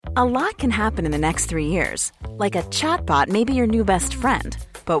A lot can happen in the next 3 years. Like a chatbot may be your new best friend.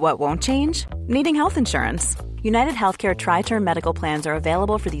 But what won't change? Needing health insurance. United Healthcare Tri-Term Medical Plans are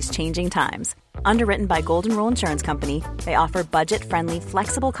available for these changing times. Underwritten by Golden Rule Insurance Company, they offer budget-friendly,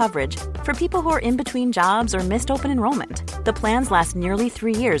 flexible coverage for people who are in between jobs or missed open enrollment. The plans last nearly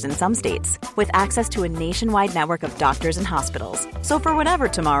 3 years in some states, with access to a nationwide network of doctors and hospitals. So for whatever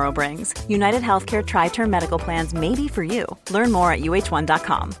tomorrow brings, United Healthcare Tri-Term Medical Plans may be for you. Learn more at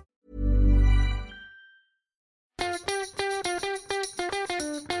uh1.com.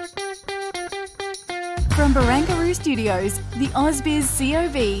 From Barangaroo Studios, the AusBiz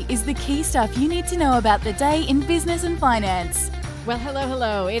COB is the key stuff you need to know about the day in business and finance. Well,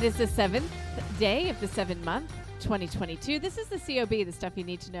 hello. It is the 7th day of the 7th month, 2022. This is the COB, the stuff you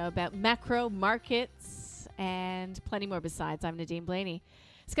need to know about macro markets and plenty more besides. I'm Nadine Blaney.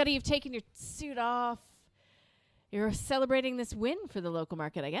 Scotty, you've taken your suit off. You're celebrating this win for the local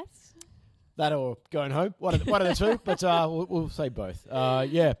market, I guess. That or going home. One of the two, but we'll say both.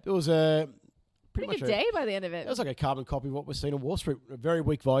 It was a... Pretty good day by the end of it. It was like a carbon copy of what we've seen on Wall Street. Very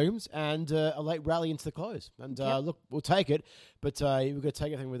weak volumes and a late rally into the close. And look, we'll take it, but we've got to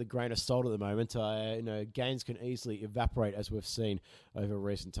take everything with a grain of salt at the moment. Gains can easily evaporate as we've seen over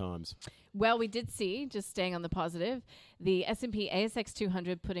recent times. Well, we did see, just staying on the positive, the S&P ASX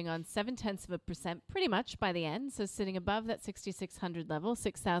 200 putting on 0.7% pretty much by the end. So sitting above that 6,600 level,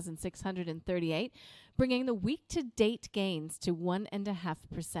 6,638, bringing the week-to-date gains to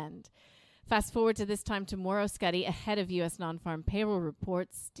 1.5%. Fast forward to this time tomorrow, Scotty, ahead of U.S. non-farm payroll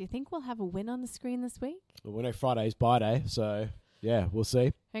reports. Do you think we'll have a win on the screen this week? Well, we know Friday's buy day, so yeah, we'll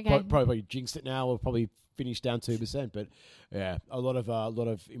see. Okay. Probably jinxed it now. We'll probably finish down 2%, but yeah, a lot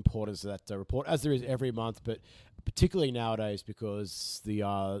of importance to that report, as there is every month, but particularly nowadays because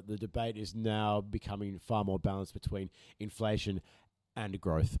the debate is now becoming far more balanced between inflation and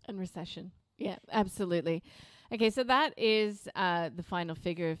growth and recession. Yeah, absolutely. Okay, so that is the final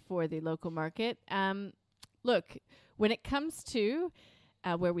figure for the local market. Look, when it comes to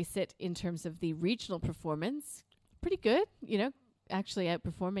where we sit in terms of the regional performance, pretty good, actually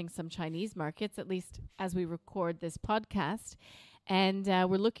outperforming some Chinese markets, at least as we record this podcast. And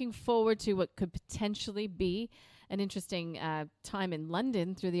we're looking forward to what could potentially be an interesting time in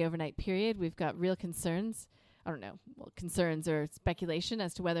London through the overnight period. We've got real concerns. Concerns or speculation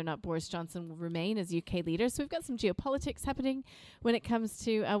as to whether or not Boris Johnson will remain as UK leader. So we've got some geopolitics happening when it comes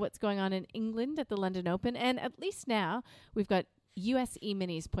to what's going on in England at the London Open. And at least now we've got US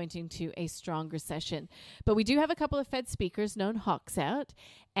E-minis pointing to a strong recession. But we do have a couple of Fed speakers, known hawks, out.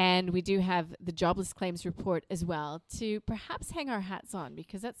 And we do have the jobless claims report as well to perhaps hang our hats on,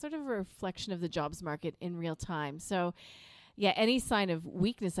 because that's sort of a reflection of the jobs market in real time. So yeah, any sign of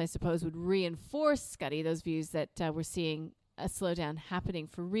weakness, I suppose, would reinforce, Scotty, those views that we're seeing a slowdown happening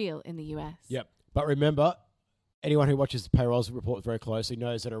for real in the U.S. Yep. But remember, anyone who watches the payrolls report very closely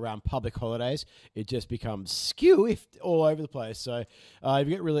knows that around public holidays, it just becomes skew all over the place. So if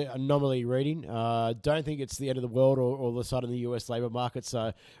you get really anomaly reading, don't think it's the end of the world or all of a sudden the U.S. labour market's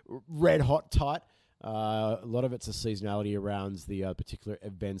red hot tight. A lot of it's a seasonality around the particular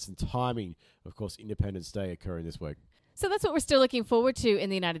events and timing. Of course, Independence Day occurring this week. So that's what we're still looking forward to in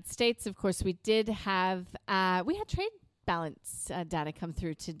the United States. Of course, we did have trade balance data come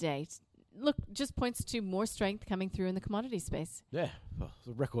through today. Look, just points to more strength coming through in the commodity space. Yeah, a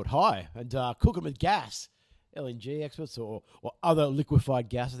record high. And cooking with gas, LNG exports or other liquefied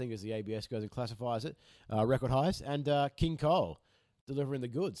gas, I think as the ABS goes and classifies it, record highs. And King Coal delivering the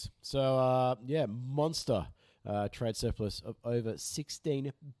goods. So, monster trade surplus of over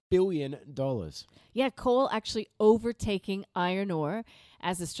 $16 billion. Yeah, coal actually overtaking iron ore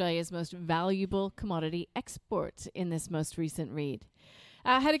as Australia's most valuable commodity export in this most recent read.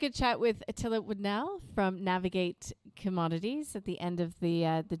 Had a good chat with Attila Woodnell from Navigate Commodities at the end of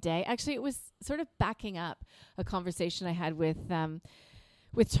the day. Actually, it was sort of backing up a conversation I had with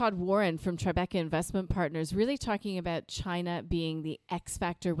Todd Warren from Tribeca Investment Partners, really talking about China being the X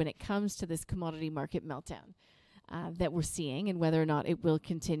factor when it comes to this commodity market meltdown that we're seeing and whether or not it will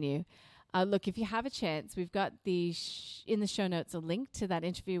continue. Look, if you have a chance, we've got in the show notes a link to that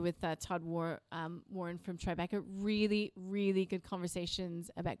interview with Todd Warren from Tribeca. Really, really good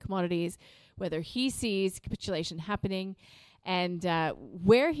conversations about commodities, whether he sees capitulation happening and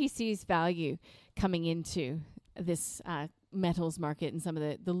where he sees value coming into this metals market and some of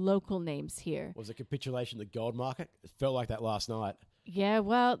the local names here. Was it capitulation the gold market? It felt like that last night. Yeah,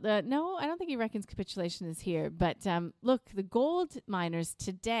 well, no, I don't think he reckons capitulation is here. But look, the gold miners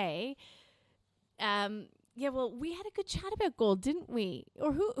today, we had a good chat about gold, didn't we?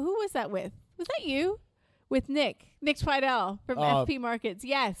 Or who was that with? Was that you? with Nick Twidell from FP Markets.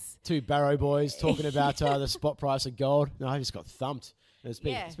 Yes. Two Barrow boys talking about the spot price of gold. No, I just got thumped. It's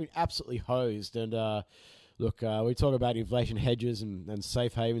been absolutely hosed. And look, we talk about inflation hedges and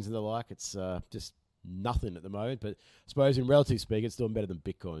safe havens and the like. It's just nothing at the moment. But I suppose in relative speak, it's doing better than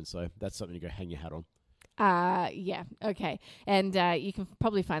Bitcoin. So that's something to go hang your hat on. Yeah. Okay. And you can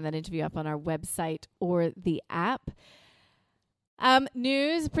probably find that interview up on our website or the app.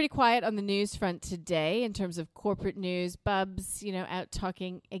 News, pretty quiet on the news front today in terms of corporate news. Bubs, out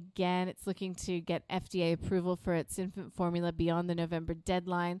talking again. It's looking to get FDA approval for its infant formula beyond the November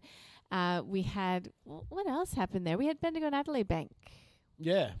deadline. We had, what else happened there? We had Bendigo and Adelaide Bank.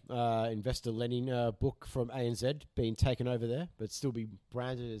 Yeah, investor lending book from ANZ being taken over there, but still be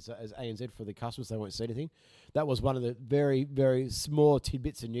branded as ANZ for the customers. They won't see anything. That was one of the very, very small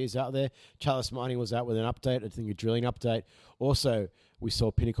tidbits of news out there. Chalice Mining was out with an update, I think a drilling update. Also, we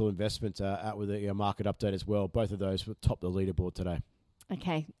saw Pinnacle Investment out with a market update as well. Both of those were top the leaderboard today.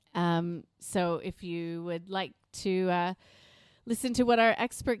 Okay, so if you would like to listen to what our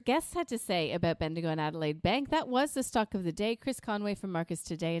expert guests had to say about Bendigo and Adelaide Bank, that was the stock of the day. Chris Conway from Marcus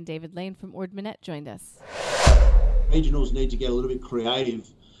Today and David Lane from Ord Minnett joined us. Regionals need to get a little bit creative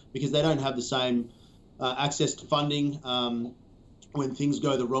because they don't have the same access to funding. When things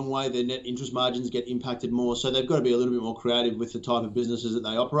go the wrong way, their net interest margins get impacted more. So they've got to be a little bit more creative with the type of businesses that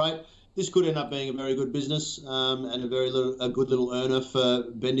they operate. This could end up being a very good business and a good little earner for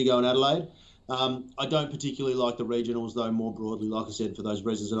Bendigo and Adelaide. I don't particularly like the regionals, though, more broadly, like I said, for those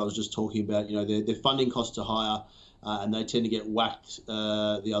reasons that I was just talking about. Their funding costs are higher and they tend to get whacked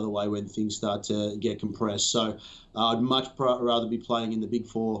the other way when things start to get compressed. So I'd much rather be playing in the big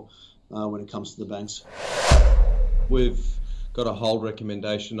four when it comes to the banks. We've got a hold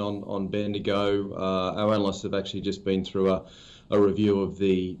recommendation on Bendigo. Our analysts have actually just been through a review of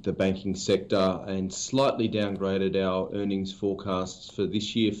the banking sector and slightly downgraded our earnings forecasts for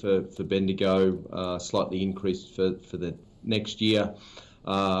this year for Bendigo, slightly increased for the next year.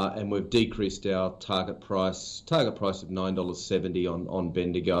 And we've decreased our target price of $9.70 on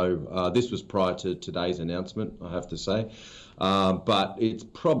Bendigo. This was prior to today's announcement, I have to say. But it's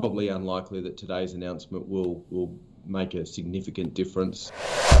probably unlikely that today's announcement will make a significant difference.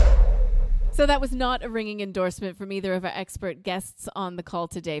 So that was not a ringing endorsement from either of our expert guests on the call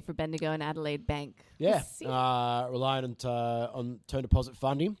today for Bendigo and Adelaide Bank. Yeah, reliant on term deposit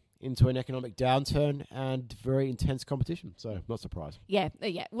funding into an economic downturn and very intense competition. So not surprised. Yeah.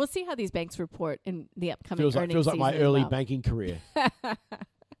 We'll see how these banks report in the upcoming earnings feels like my season early banking career.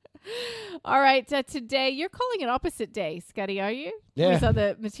 All right, today you're calling it opposite day, Scotty, are you? Yeah. We saw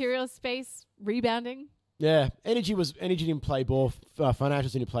the materials space rebounding. Yeah, energy didn't play ball,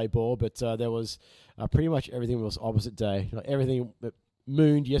 financials didn't play ball, but there was pretty much everything was opposite day. Everything that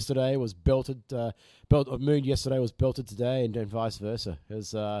mooned yesterday was belted today, and vice versa.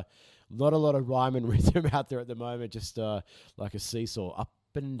 There's not a lot of rhyme and rhythm out there at the moment, just like a seesaw, up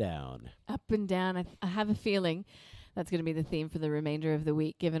and down. Up and down. I have a feeling that's going to be the theme for the remainder of the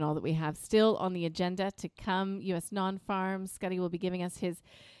week, given all that we have still on the agenda to come. U.S. non-farm. Scotty will be giving us his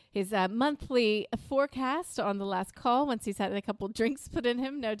monthly forecast on the last call once he's had a couple drinks put in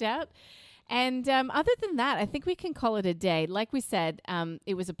him, no doubt. And other than that, I think we can call it a day. Like we said,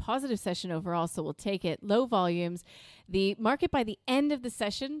 it was a positive session overall, so we'll take it. Low volumes. The market by the end of the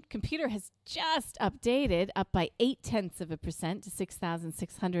session, computer has just updated, up by 0.8% to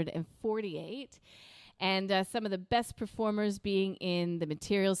 6,648. And some of the best performers being in the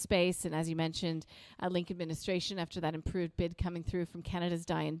materials space. And as you mentioned, Link Administration after that improved bid coming through from Canada's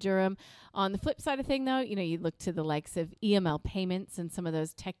Dye & Durham. On the flip side of thing, though, you look to the likes of EML Payments and some of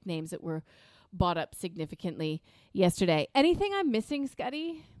those tech names that were bought up significantly yesterday. Anything I'm missing,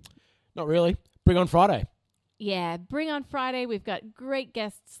 Scotty? Not really. Bring on Friday. Yeah, bring on Friday. We've got great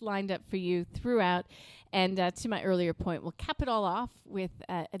guests lined up for you throughout. And to my earlier point, we'll cap it all off with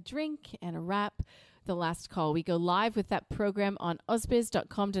a drink and a wrap. The last call. We go live with that program on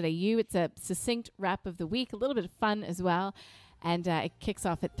ausbiz.com.au. It's a succinct wrap of the week, a little bit of fun as well. And it kicks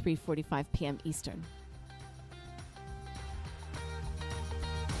off at 3:45 p.m. Eastern.